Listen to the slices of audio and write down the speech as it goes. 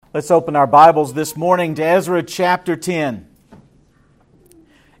Let's open our Bibles this morning to Ezra chapter 10.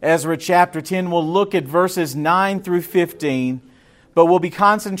 Ezra chapter 10, we'll look at verses 9 through 15, but we'll be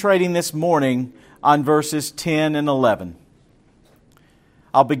concentrating this morning on verses 10 and 11.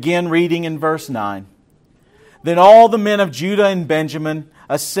 I'll begin reading in verse 9. Then all the men of Judah and Benjamin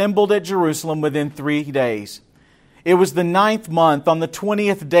assembled at Jerusalem within 3 days. It was the 9th month, on the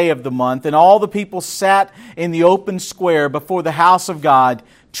 20th day of the month, and all the people sat in the open square before the house of God,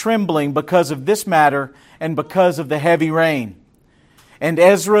 trembling because of this matter and because of the heavy rain. And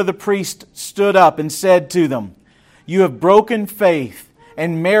Ezra the priest stood up and said to them, "You have broken faith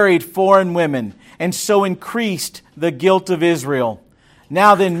and married foreign women, and so increased the guilt of Israel.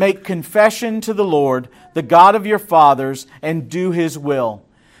 Now then make confession to the Lord, the God of your fathers, and do His will.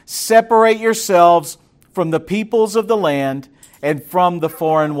 Separate yourselves from the peoples of the land and from the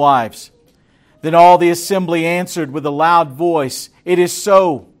foreign wives." Then all the assembly answered with a loud voice, "It is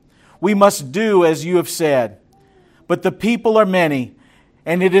so. We must do as you have said. But the people are many,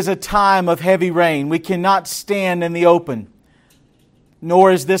 and it is a time of heavy rain. We cannot stand in the open.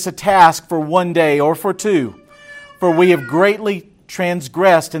 Nor is this a task for one day or for two, for we have greatly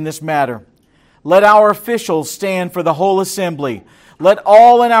transgressed in this matter. Let our officials stand for the whole assembly. Let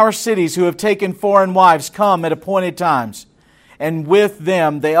all in our cities who have taken foreign wives come at appointed times, and with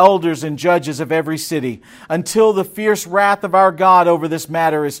them the elders and judges of every city, until the fierce wrath of our God over this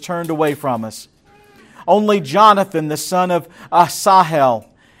matter is turned away from us." Only Jonathan, the son of Asahel,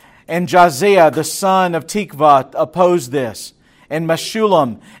 and Jaziah, the son of Tikvah, opposed this, and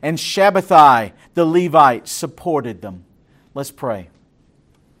Meshullam and Shabbathai, the Levite, supported them. Let's pray.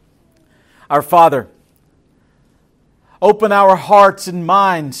 Our Father, open our hearts and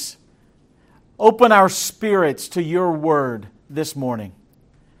minds, open our spirits to your word this morning.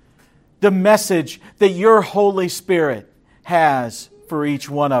 The message that your Holy Spirit has for each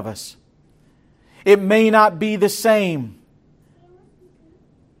one of us. It may not be the same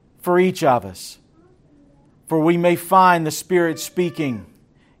for each of us, for we may find the Spirit speaking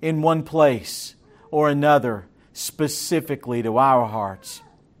in one place or another specifically to our hearts.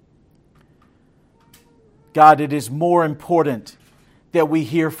 God, it is more important that we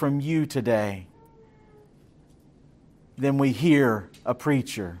hear from you today than we hear a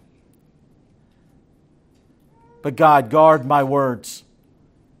preacher. But God, guard my words.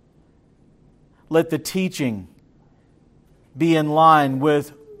 Let the teaching be in line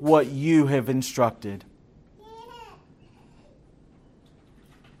with what you have instructed.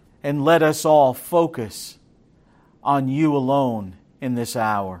 And let us all focus on you alone in this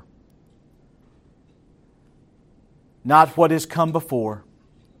hour. Not what has come before,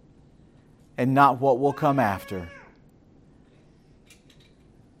 and not what will come after.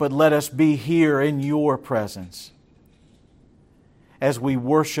 But let us be here in your presence as we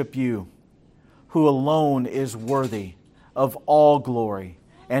worship you, who alone is worthy of all glory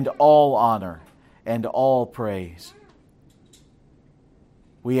and all honor and all praise.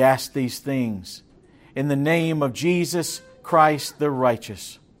 We ask these things in the name of Jesus Christ the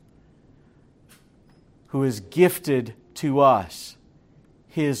righteous, who has gifted to us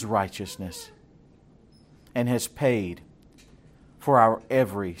His righteousness and has paid for our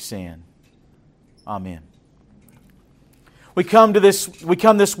every sin. Amen. We come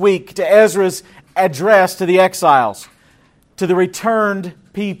this week to Ezra's address to the exiles, to the returned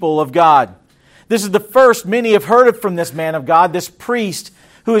people of God. This is the first many have heard from this man of God, this priest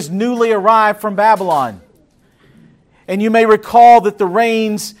who is newly arrived from Babylon. And you may recall that the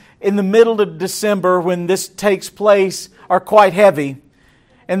rains in the middle of December when this takes place are quite heavy,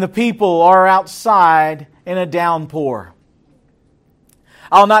 and the people are outside in a downpour.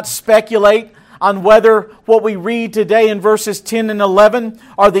 I'll not speculate on whether what we read today in verses 10 and 11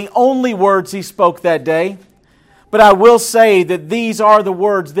 are the only words he spoke that day. But I will say that these are the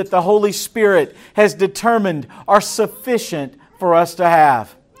words that the Holy Spirit has determined are sufficient for us to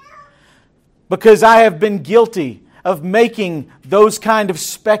have. Because I have been guilty of making those kind of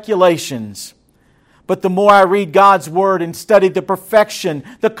speculations. But the more I read God's Word and study the perfection,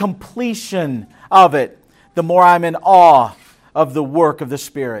 the completion of it, the more I'm in awe of the work of the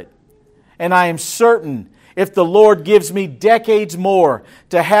Spirit. And I am certain if the Lord gives me decades more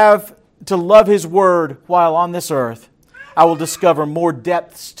to love His Word while on this earth, I will discover more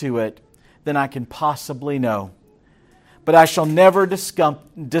depths to it than I can possibly know. But I shall never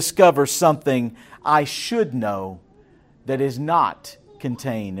discover something I should know that is not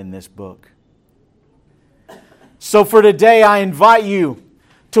contained in this book. So for today, I invite you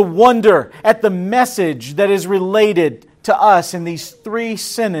to wonder at the message that is related to us in these 3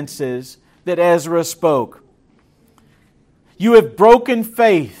 sentences that Ezra spoke. You have broken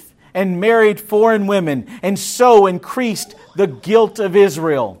faith and married foreign women, and so increased the guilt of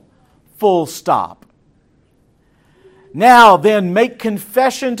Israel. Full stop. Now then, make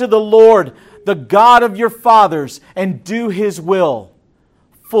confession to the Lord, the God of your fathers, and do His will.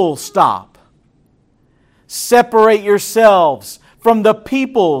 Full stop. Separate yourselves from the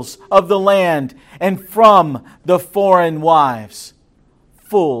peoples of the land and from the foreign wives.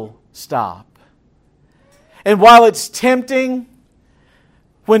 Full stop. And while it's tempting,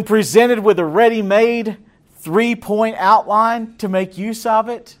 when presented with a ready-made 3-point outline to make use of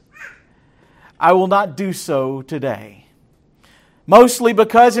it, I will not do so today. Mostly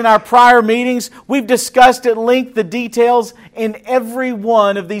because in our prior meetings, we've discussed at length the details in every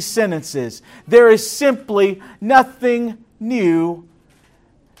one of these sentences. There is simply nothing new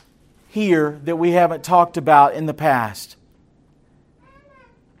here that we haven't talked about in the past.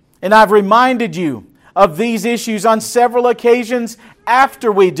 And I've reminded you of these issues on several occasions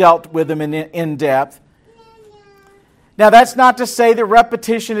after we dealt with them in depth. Now, that's not to say that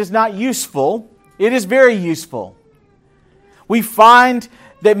repetition is not useful. It is very useful. We find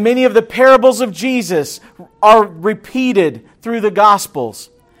that many of the parables of Jesus are repeated through the Gospels,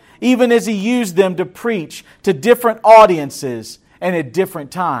 even as He used them to preach to different audiences and at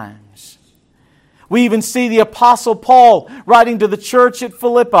different times. We even see the Apostle Paul writing to the church at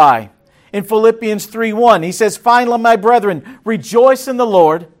Philippi in Philippians 3:1. He says, "Finally, my brethren, rejoice in the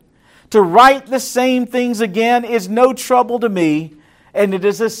Lord. To write the same things again is no trouble to me, and it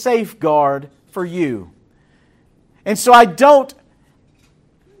is a safeguard for you." And so I don't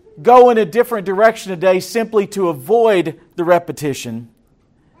go in a different direction today simply to avoid the repetition.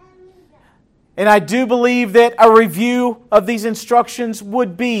 And I do believe that a review of these instructions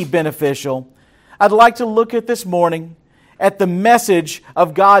would be beneficial. I'd like to look at this morning at the message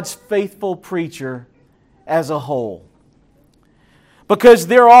of God's faithful preacher as a whole. Because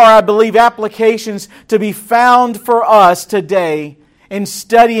there are, I believe, applications to be found for us today in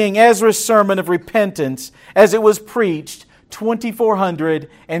studying Ezra's sermon of repentance as it was preached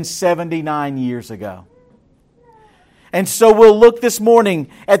 2,479 years ago. And so we'll look this morning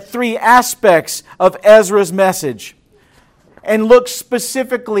at 3 aspects of Ezra's message and look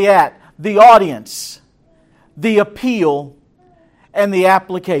specifically at the audience, the appeal, and the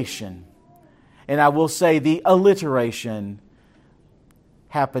application. And I will say the alliteration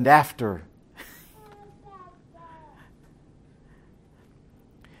happened after.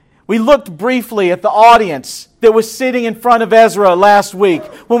 We looked briefly at the audience that was sitting in front of Ezra last week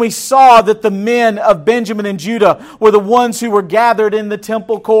when we saw that the men of Benjamin and Judah were the ones who were gathered in the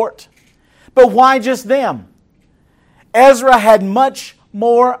temple court. But why just them? Ezra had much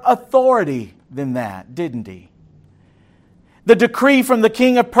more authority than that, didn't he? The decree from the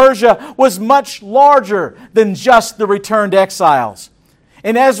king of Persia was much larger than just the returned exiles.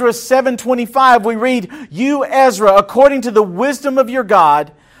 In Ezra 7:25 we read, "You, Ezra, according to the wisdom of your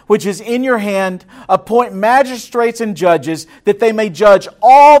God, which is in your hand, appoint magistrates and judges, that they may judge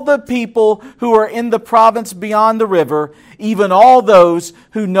all the people who are in the province beyond the river, even all those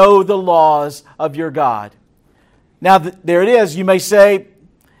who know the laws of your God." Now, there it is. You may say,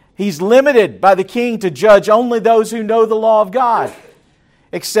 he's limited by the king to judge only those who know the law of God.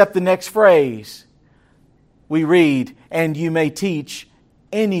 Except the next phrase. We read, "And you may teach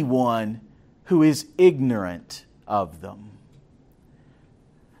anyone who is ignorant of them."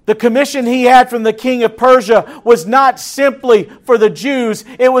 The commission he had from the king of Persia was not simply for the Jews,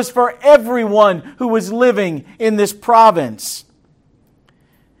 it was for everyone who was living in this province.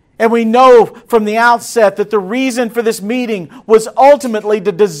 And we know from the outset that the reason for this meeting was ultimately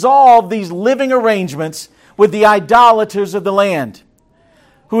to dissolve these living arrangements with the idolaters of the land,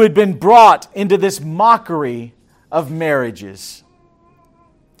 who had been brought into this mockery of marriages.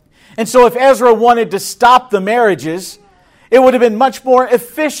 And so if Ezra wanted to stop the marriages, it would have been much more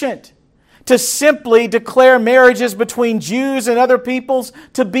efficient to simply declare marriages between Jews and other peoples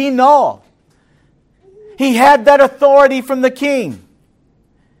to be null. He had that authority from the king.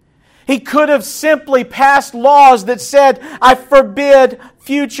 He could have simply passed laws that said, "I forbid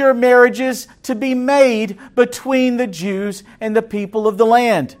future marriages to be made between the Jews and the people of the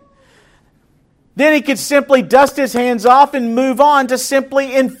land." Then he could simply dust his hands off and move on to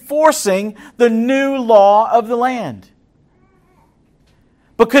simply enforcing the new law of the land.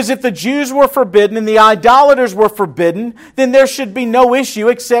 Because if the Jews were forbidden and the idolaters were forbidden, then there should be no issue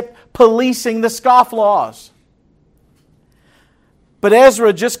except policing the scofflaws. But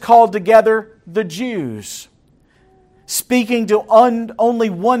Ezra just called together the Jews, speaking to only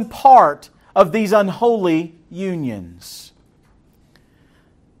one part of these unholy unions.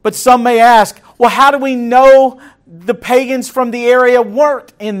 But some may ask, well, how do we know the pagans from the area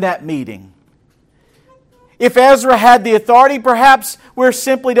weren't in that meeting. If Ezra had the authority, perhaps we're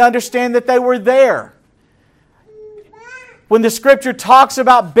simply to understand that they were there. When the Scripture talks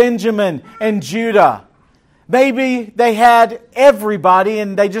about Benjamin and Judah, maybe they had everybody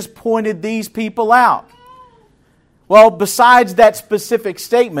and they just pointed these people out. Well, besides that specific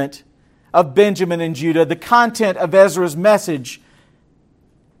statement of Benjamin and Judah, the content of Ezra's message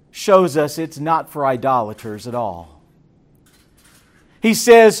shows us it's not for idolaters at all. He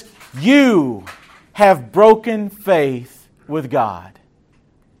says, you have broken faith with God.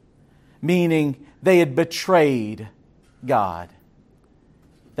 Meaning they had betrayed God.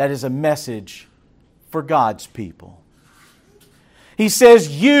 That is a message for God's people. He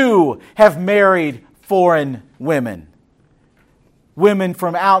says, you have married foreign women. Women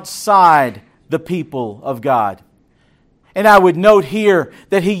from outside the people of God. And I would note here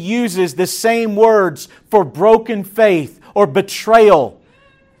that he uses the same words for broken faith or betrayal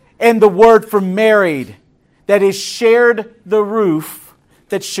and the word for married, that is, shared the roof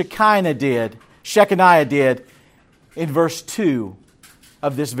that Shechaniah did in verse 2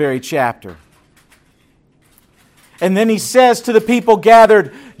 of this very chapter. And then he says to the people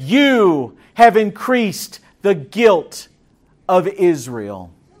gathered, you have increased the guilt of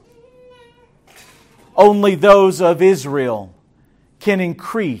Israel. Only those of Israel can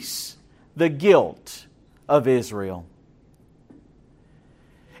increase the guilt of Israel.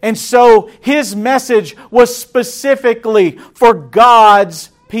 And so his message was specifically for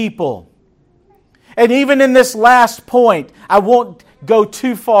God's people. And even in this last point, I won't go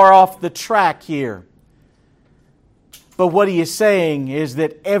too far off the track here. But what he is saying is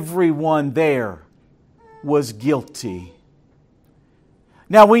that everyone there was guilty.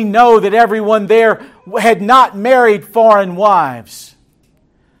 Now we know that everyone there had not married foreign wives.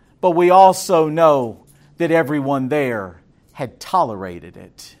 But we also know that everyone there had tolerated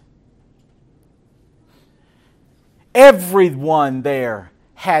it. Everyone there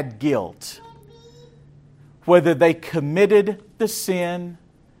had guilt. Whether they committed the sin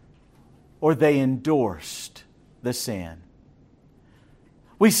or they endorsed the sin.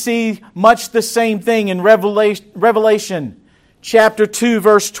 We see much the same thing in Revelation chapter 2,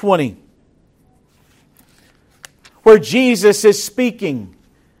 verse 20. Where Jesus is speaking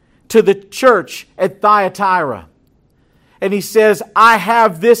to the church at Thyatira. And he says, I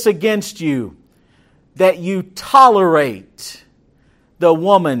have this against you, that you tolerate the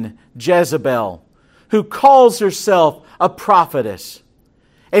woman Jezebel, who calls herself a prophetess.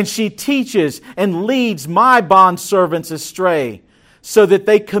 And she teaches and leads my bondservants astray, so that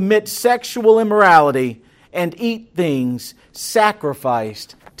they commit sexual immorality and eat things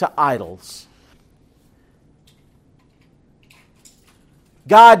sacrificed to idols.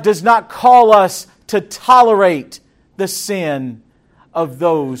 God does not call us to tolerate the sin of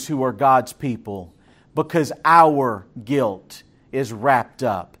those who are God's people, because our guilt is wrapped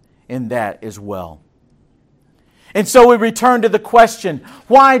up in that as well. And so we return to the question,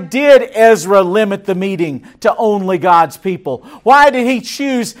 why did Ezra limit the meeting to only God's people? Why did he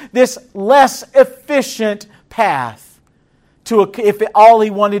choose this less efficient path if all he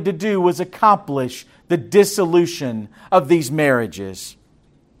wanted to do was accomplish the dissolution of these marriages?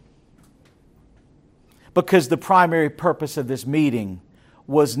 Because the primary purpose of this meeting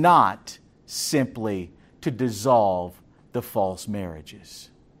was not simply to dissolve the false marriages.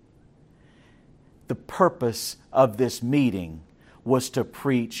 The purpose of this meeting was to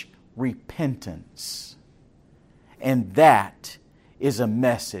preach repentance. And that is a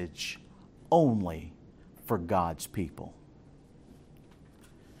message only for God's people.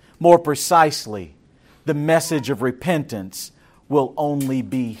 More precisely, the message of repentance will only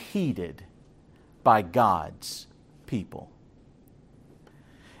be heeded by God's people.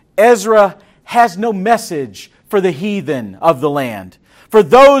 Ezra has no message for the heathen of the land. For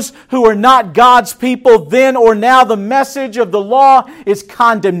those who are not God's people then or now, the message of the law is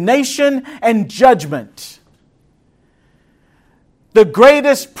condemnation and judgment. The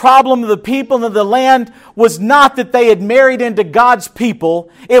greatest problem of the people of the land was not that they had married into God's people.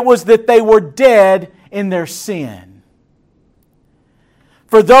 It was that they were dead in their sin.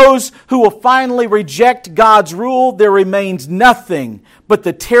 For those who will finally reject God's rule, there remains nothing but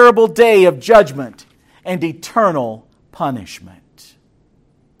the terrible day of judgment and eternal punishment.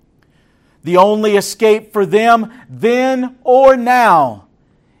 The only escape for them, then or now,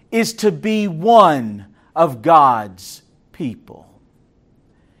 is to be one of God's people.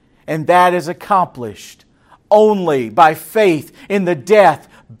 And that is accomplished only by faith in the death,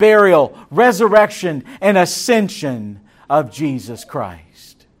 burial, resurrection, and ascension of Jesus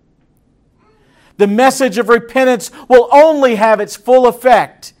Christ. The message of repentance will only have its full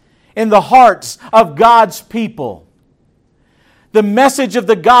effect in the hearts of God's people. The message of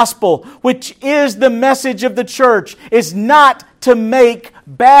the gospel, which is the message of the church, is not to make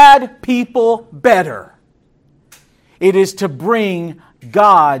bad people better. It is to bring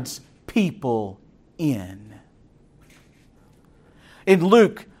God's people in. In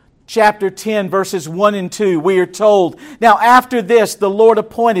Luke chapter 10, verses 1 and 2, we are told, "Now after this, the Lord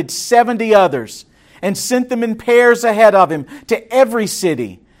appointed 70 others and sent them in pairs ahead of Him to every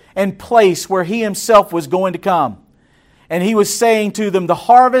city and place where He Himself was going to come. And He was saying to them, the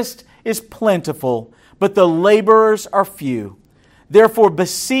harvest is plentiful, but the laborers are few. Therefore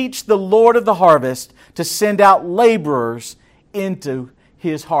beseech the Lord of the harvest to send out laborers into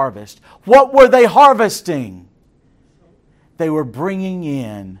His harvest." What were they harvesting? They were bringing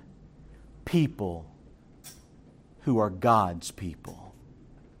in people who are God's people.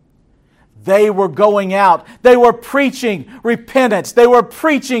 They were going out. They were preaching repentance. They were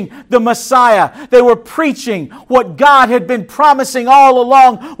preaching the Messiah. They were preaching what God had been promising all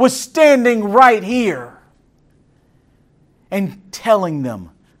along was standing right here. And telling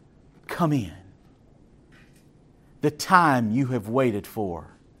them, "Come in. The time you have waited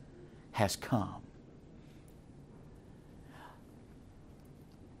for has come."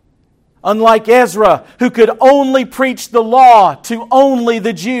 Unlike Ezra, who could only preach the law to only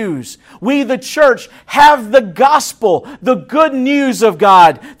the Jews, we, the church, have the gospel, the good news of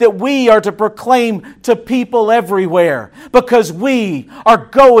God that we are to proclaim to people everywhere, because we are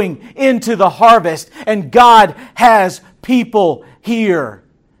going into the harvest and God has people here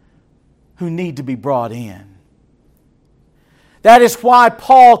who need to be brought in. That is why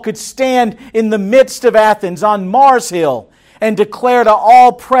Paul could stand in the midst of Athens on Mars Hill and declare to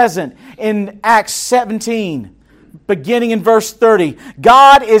all present in Acts 17, beginning in verse 30,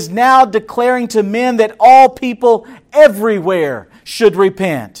 "God is now declaring to men that all people everywhere should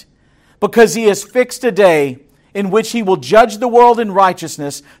repent, because He has fixed a day in which He will judge the world in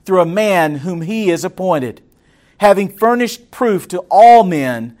righteousness through a man whom He has appointed, having furnished proof to all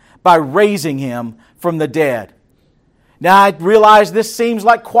men by raising Him from the dead." Now I realize this seems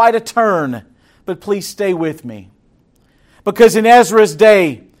like quite a turn, but please stay with me. Because in Ezra's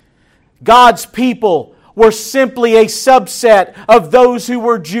day, God's people were simply a subset of those who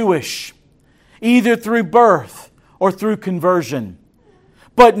were Jewish, either through birth or through conversion.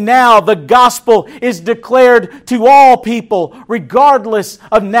 But now the gospel is declared to all people, regardless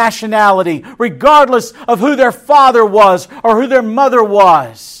of nationality, regardless of who their father was or who their mother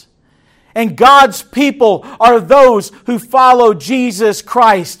was. And God's people are those who follow Jesus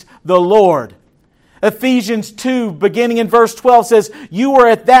Christ the Lord. Ephesians 2, beginning in verse 12, says, "You were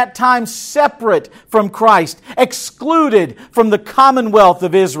at that time separate from Christ, excluded from the commonwealth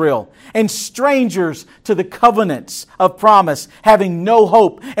of Israel, and strangers to the covenants of promise, having no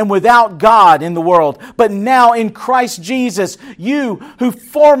hope and without God in the world. But now in Christ Jesus, you who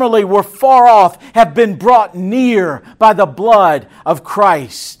formerly were far off have been brought near by the blood of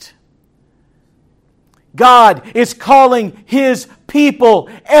Christ." God is calling His people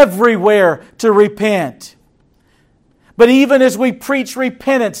everywhere to repent. But even as we preach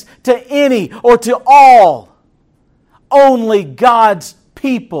repentance to any or to all, only God's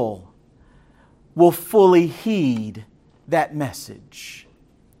people will fully heed that message.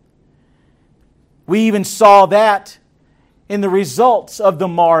 We even saw that in the results of the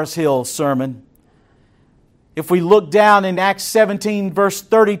Mars Hill sermon. If we look down in Acts 17, verse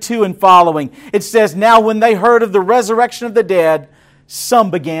 32 and following, it says, "Now when they heard of the resurrection of the dead, some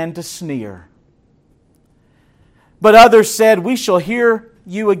began to sneer. But others said, 'We shall hear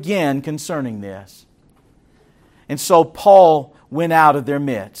you again concerning this.' And so Paul went out of their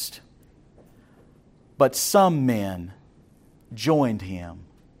midst. But some men joined him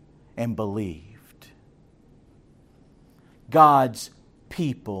and believed." God's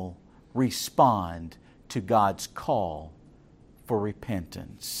people respond to God's call for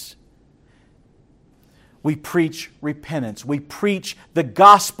repentance. We preach repentance. We preach the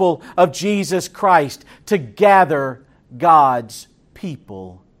gospel of Jesus Christ to gather God's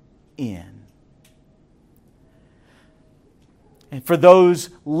people in. And for those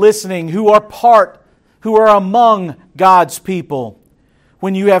listening who are among God's people,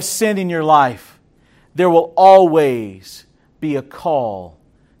 when you have sin in your life, there will always be a call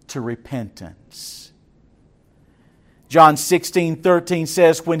to repentance. John 16:13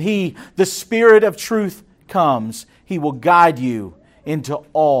 says, "When He, the Spirit of truth, comes, He will guide you into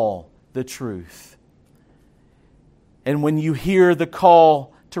all the truth." And when you hear the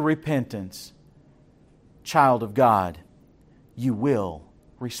call to repentance, child of God, you will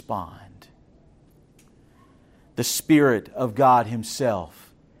respond. the Spirit of God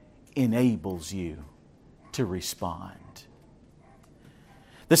Himself enables you to respond.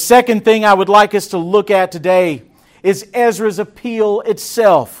 The second thing I would like us to look at today is Ezra's appeal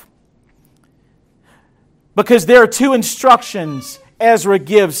itself. Because there are two instructions Ezra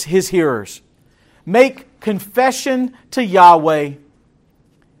gives his hearers. Make confession to Yahweh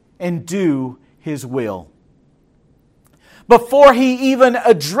and do His will. Before he even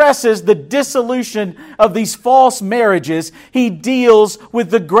addresses the dissolution of these false marriages, he deals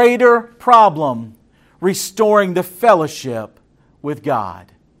with the greater problem, restoring the fellowship with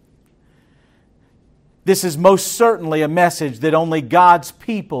God. This is most certainly a message that only God's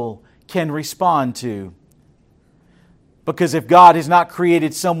people can respond to. Because if God has not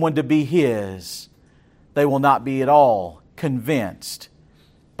created someone to be His, they will not be at all convinced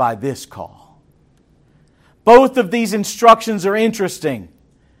by this call. Both of these instructions are interesting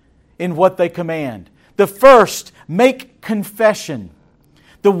in what they command. The first, make confession.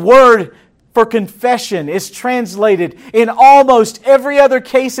 The word for confession is translated in almost every other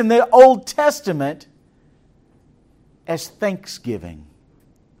case in the Old Testament as thanksgiving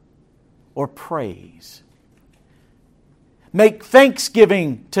or praise. Make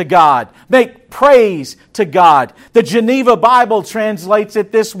thanksgiving to God. Make praise to God. The Geneva Bible translates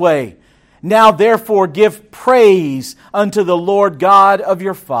it this way. Now therefore give praise unto the Lord God of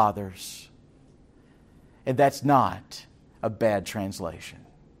your fathers. And that's not a bad translation.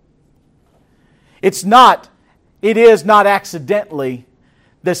 It is not accidentally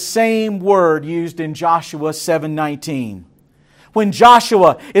the same word used in Joshua 7:19. When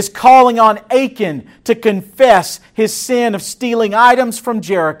Joshua is calling on Achan to confess his sin of stealing items from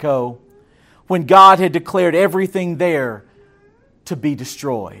Jericho, when God had declared everything there to be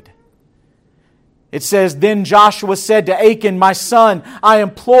destroyed. It says, Then Joshua said to Achan, My son, I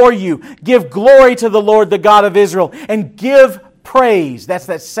implore you, give glory to the Lord, the God of Israel, and give praise. That's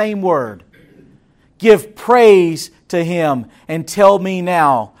that same word. Give praise to Him, and tell me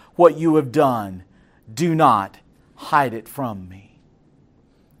now what you have done. Do not hide it from me.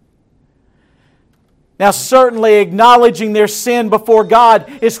 Now, certainly acknowledging their sin before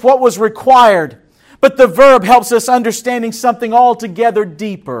God is what was required. But the verb helps us understanding something altogether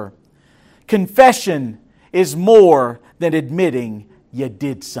deeper. Confession is more than admitting you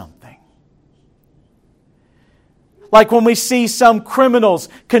did something. Like when we see some criminals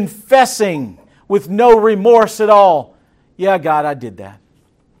confessing with no remorse at all. Yeah, God, I did that.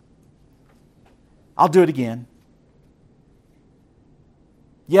 I'll do it again.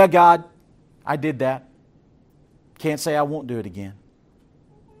 Yeah, God, I did that. Can't say I won't do it again.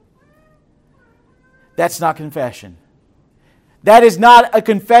 That's not confession. That is not a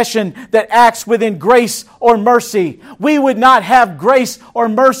confession that acts within grace or mercy. We would not have grace or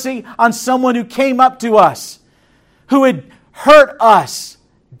mercy on someone who came up to us, who had hurt us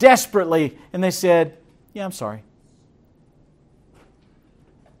desperately, and they said, yeah, I'm sorry.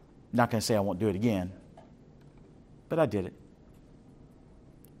 I'm not going to say I won't do it again, but I did it.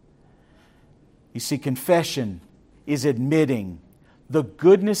 You see, confession is admitting the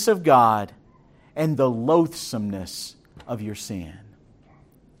goodness of God and the loathsomeness of your sin.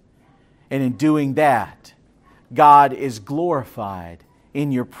 And in doing that, God is glorified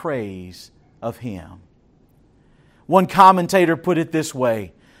in your praise of Him. One commentator put it this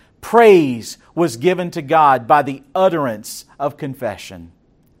way: praise was given to God by the utterance of confession.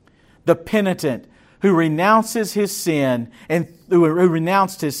 The penitent who renounces his sin and who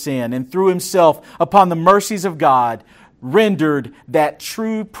renounced his sin and threw himself upon the mercies of God rendered that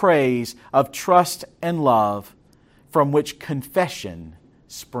true praise of trust and love from which confession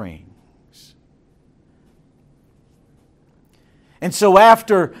springs. And so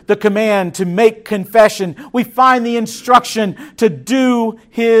after the command to make confession, we find the instruction to do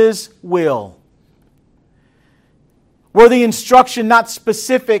His will. Were the instruction not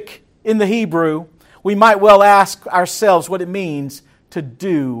specific in the Hebrew, we might well ask ourselves what it means to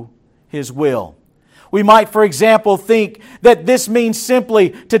do His will. We might, for example, think that this means simply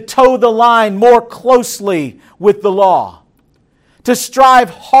to toe the line more closely with the law, to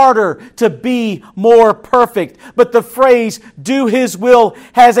strive harder to be more perfect. But the phrase, do His will,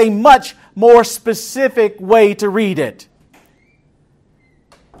 has a much more specific way to read it.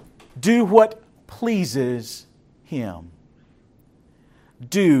 Do what pleases Him.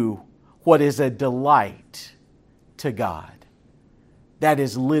 Do what is a delight to God. That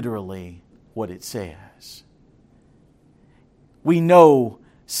is literally what it says. We know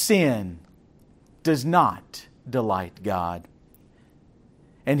sin does not delight God.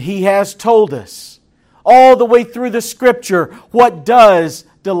 And He has told us all the way through the Scripture what does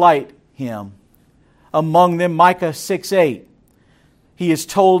delight Him. Among them, Micah 6:8. He has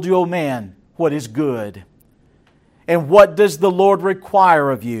told you, O man, what is good. And what does the Lord require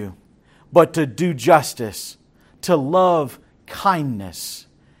of you? But to do justice, to love kindness,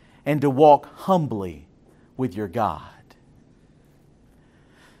 and to walk humbly with your God.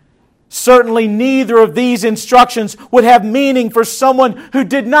 Certainly neither of these instructions would have meaning for someone who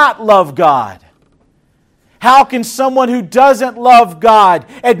did not love God. How can someone who doesn't love God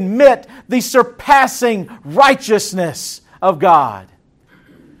admit the surpassing righteousness of God?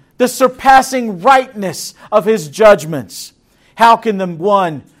 The surpassing rightness of His judgments? How can the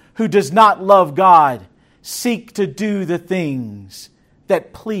one who does not love God seek to do the things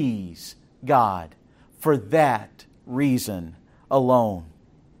that please God for that reason alone?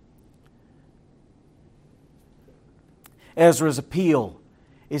 Ezra's appeal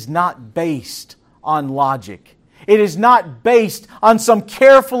is not based on logic. It is not based on some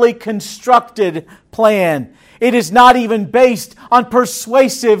carefully constructed plan. It is not even based on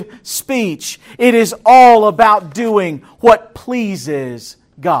persuasive speech. It is all about doing what pleases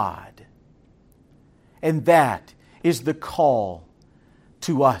God. And that is the call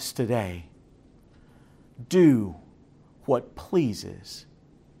to us today. Do what pleases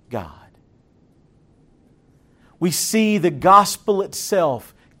God. We see the gospel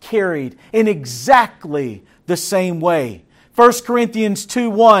itself carried in exactly the same way. 1 Corinthians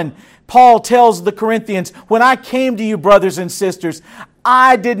 2:1, Paul tells the Corinthians, "When I came to you, brothers and sisters,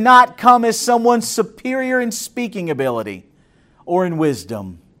 I did not come as someone superior in speaking ability or in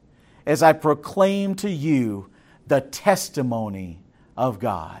wisdom, as I proclaimed to you the testimony of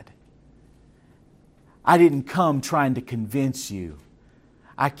God." I didn't come trying to convince you.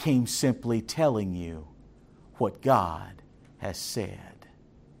 I came simply telling you what God has said.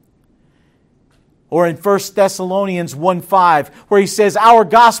 Or in 1 Thessalonians 1:5, where he says, "Our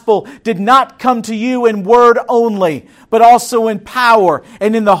gospel did not come to you in word only, but also in power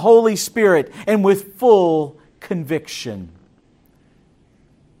and in the Holy Spirit and with full conviction."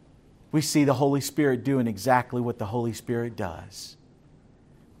 We see the Holy Spirit doing exactly what the Holy Spirit does.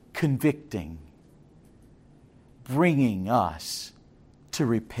 Convicting. Bringing us to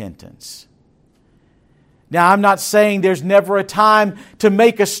repentance. Now, I'm not saying there's never a time to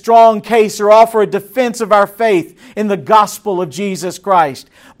make a strong case or offer a defense of our faith in the gospel of Jesus Christ.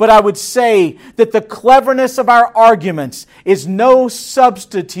 But I would say that the cleverness of our arguments is no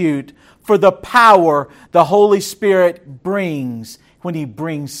substitute for the power the Holy Spirit brings when He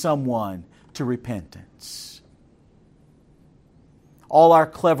brings someone to repentance. All our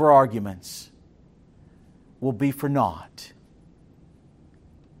clever arguments will be for naught.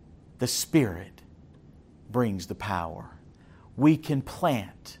 The Spirit brings the power. We can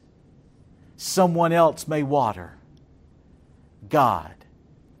plant. Someone else may water. God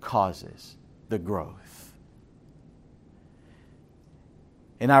causes the growth.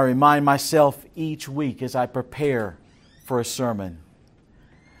 And I remind myself each week as I prepare for a sermon,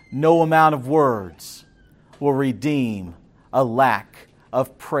 no amount of words will redeem a lack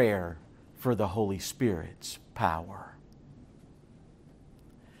of prayer for the Holy Spirit's power.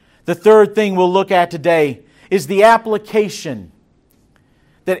 The third thing we'll look at today is the application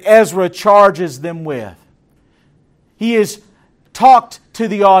that Ezra charges them with. He has talked to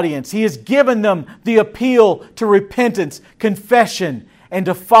the audience. He has given them the appeal to repentance, confession, and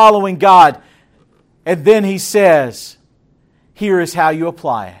to following God. And then he says, here is how you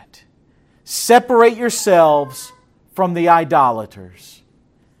apply it. Separate yourselves from the idolaters.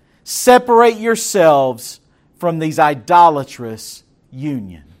 Separate yourselves from these idolatrous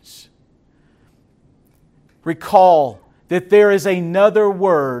unions. Recall that there is another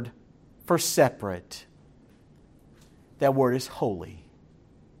word for separate. That word is holy.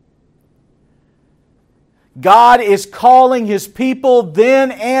 God is calling His people then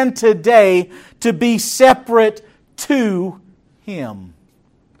and today to be separate to Him.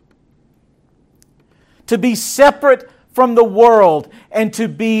 To be separate from the world and to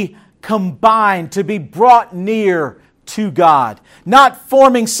be combined, to be brought near to God. Not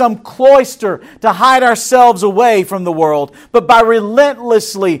forming some cloister to hide ourselves away from the world, but by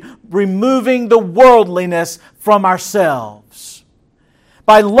relentlessly removing the worldliness from ourselves.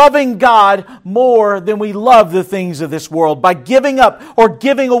 By loving God more than we love the things of this world. By giving up or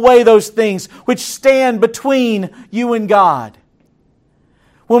giving away those things which stand between you and God.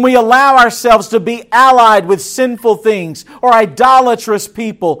 When we allow ourselves to be allied with sinful things or idolatrous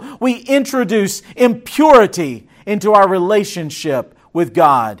people, we introduce impurity into our relationship with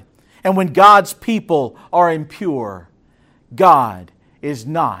God. And when God's people are impure, God is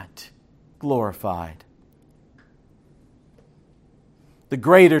not glorified. The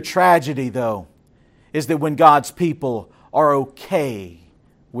greater tragedy, though, is that when God's people are okay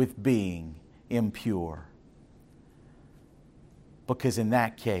with being impure. Because in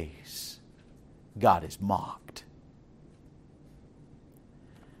that case, God is mocked.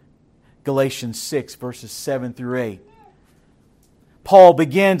 Galatians 6, verses 7 through 8. Paul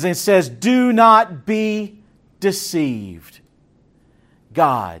begins and says, "Do not be deceived.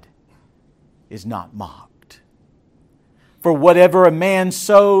 God is not mocked. For whatever a man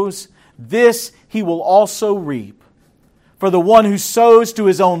sows, this he will also reap. For the one who sows to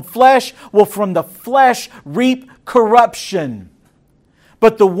his own flesh will from the flesh reap corruption.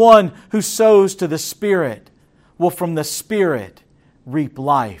 But the one who sows to the Spirit will from the Spirit reap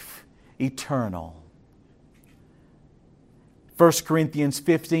life eternal." 1 Corinthians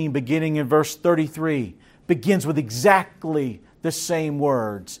 15, beginning in verse 33, begins with exactly the same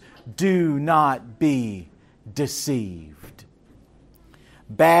words. Do not be deceived.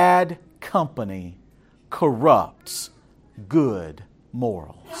 Bad company corrupts good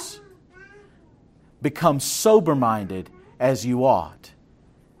morals. Become sober-minded as you ought,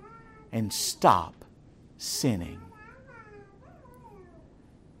 and stop sinning.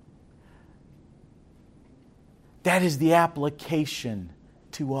 That is the application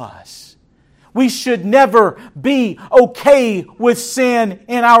to us. We should never be okay with sin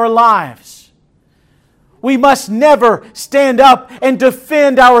in our lives. We must never stand up and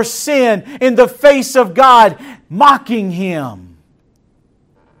defend our sin in the face of God, mocking Him.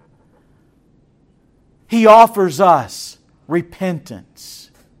 He offers us repentance.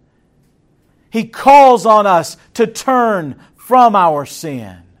 He calls on us to turn from our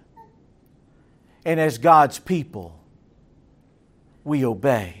sin. And as God's people, we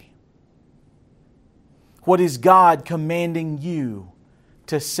obey. What is God commanding you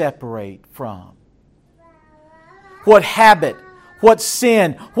to separate from? What habit, what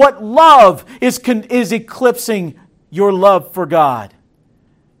sin, what love is eclipsing your love for God?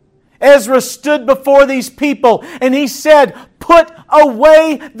 Ezra stood before these people and he said, "Put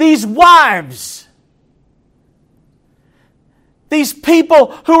away these wives." These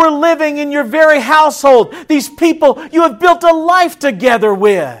people who are living in your very household. These people you have built a life together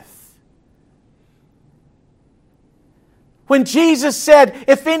with. When Jesus said,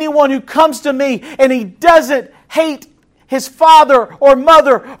 "If anyone who comes to me and he doesn't hate his father or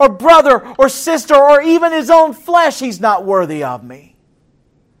mother or brother or sister or even his own flesh, he's not worthy of me."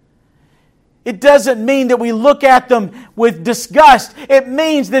 It doesn't mean that we look at them with disgust. It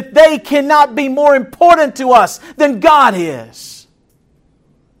means that they cannot be more important to us than God is.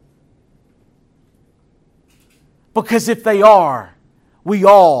 Because if they are, we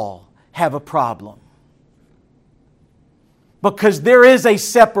all have a problem. Because there is a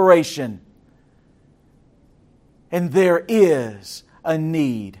separation. And there is a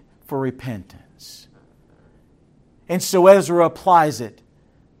need for repentance. And so Ezra applies it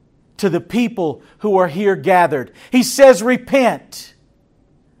to the people who are here gathered. He says, repent.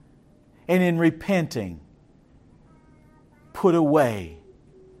 And in repenting, put away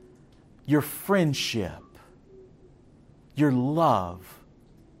your friendship, your love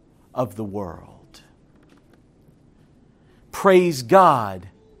of the world. Praise God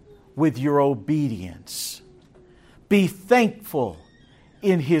with your obedience. Be thankful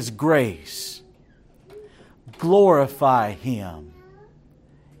in His grace. Glorify Him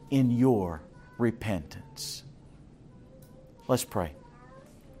in your repentance. Let's pray.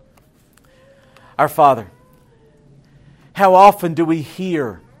 Our Father, how often do we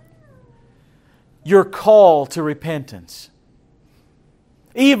hear your call to repentance?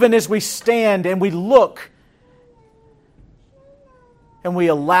 Even as we stand and we look and we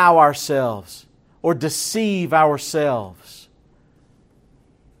allow ourselves or deceive ourselves,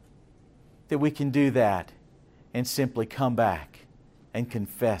 that we can do that and simply come back and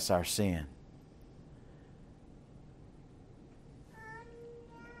confess our sin.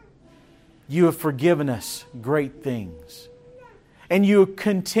 You have forgiven us great things, and you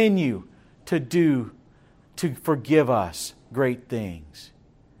continue to forgive us great things.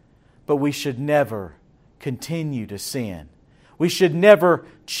 But we should never continue to sin. We should never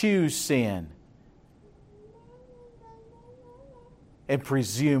choose sin and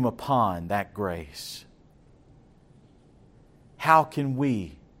presume upon that grace. How can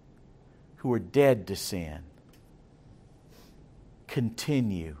we, who are dead to sin,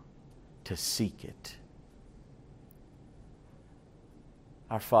 continue to seek it?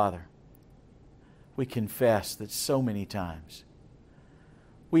 Our Father, we confess that so many times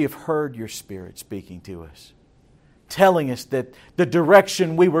we have heard your Spirit speaking to us, telling us that the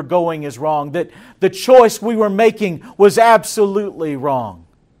direction we were going is wrong, that the choice we were making was absolutely wrong.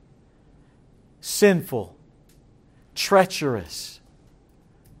 sinful, treacherous.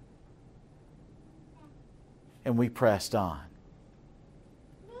 And we pressed on.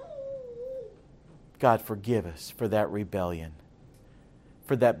 God, forgive us for that rebellion,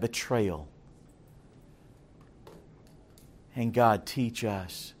 for that betrayal. And God, teach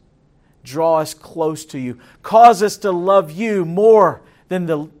us. Draw us close to You. Cause us to love You more than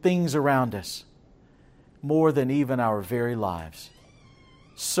the things around us. More than even our very lives.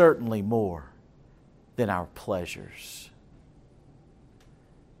 Certainly more than our pleasures.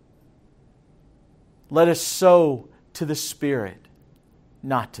 Let us sow to the Spirit,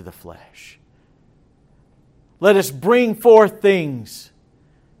 not to the flesh. Let us bring forth things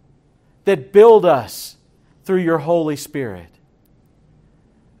that build us through Your Holy Spirit,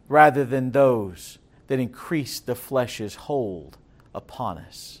 rather than those that increase the flesh's hold upon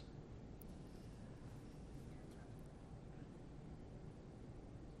us.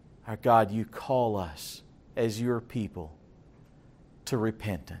 Our God, You call us as Your people to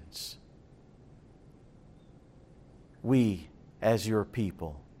repentance. We, as Your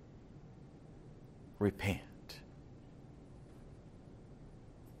people, repent.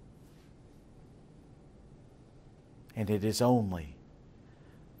 And it is only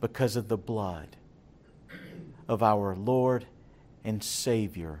because of the blood of our Lord and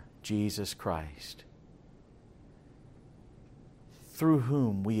Savior, Jesus Christ, through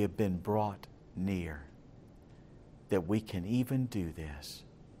whom we have been brought near, that we can even do this.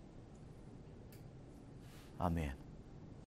 Amen.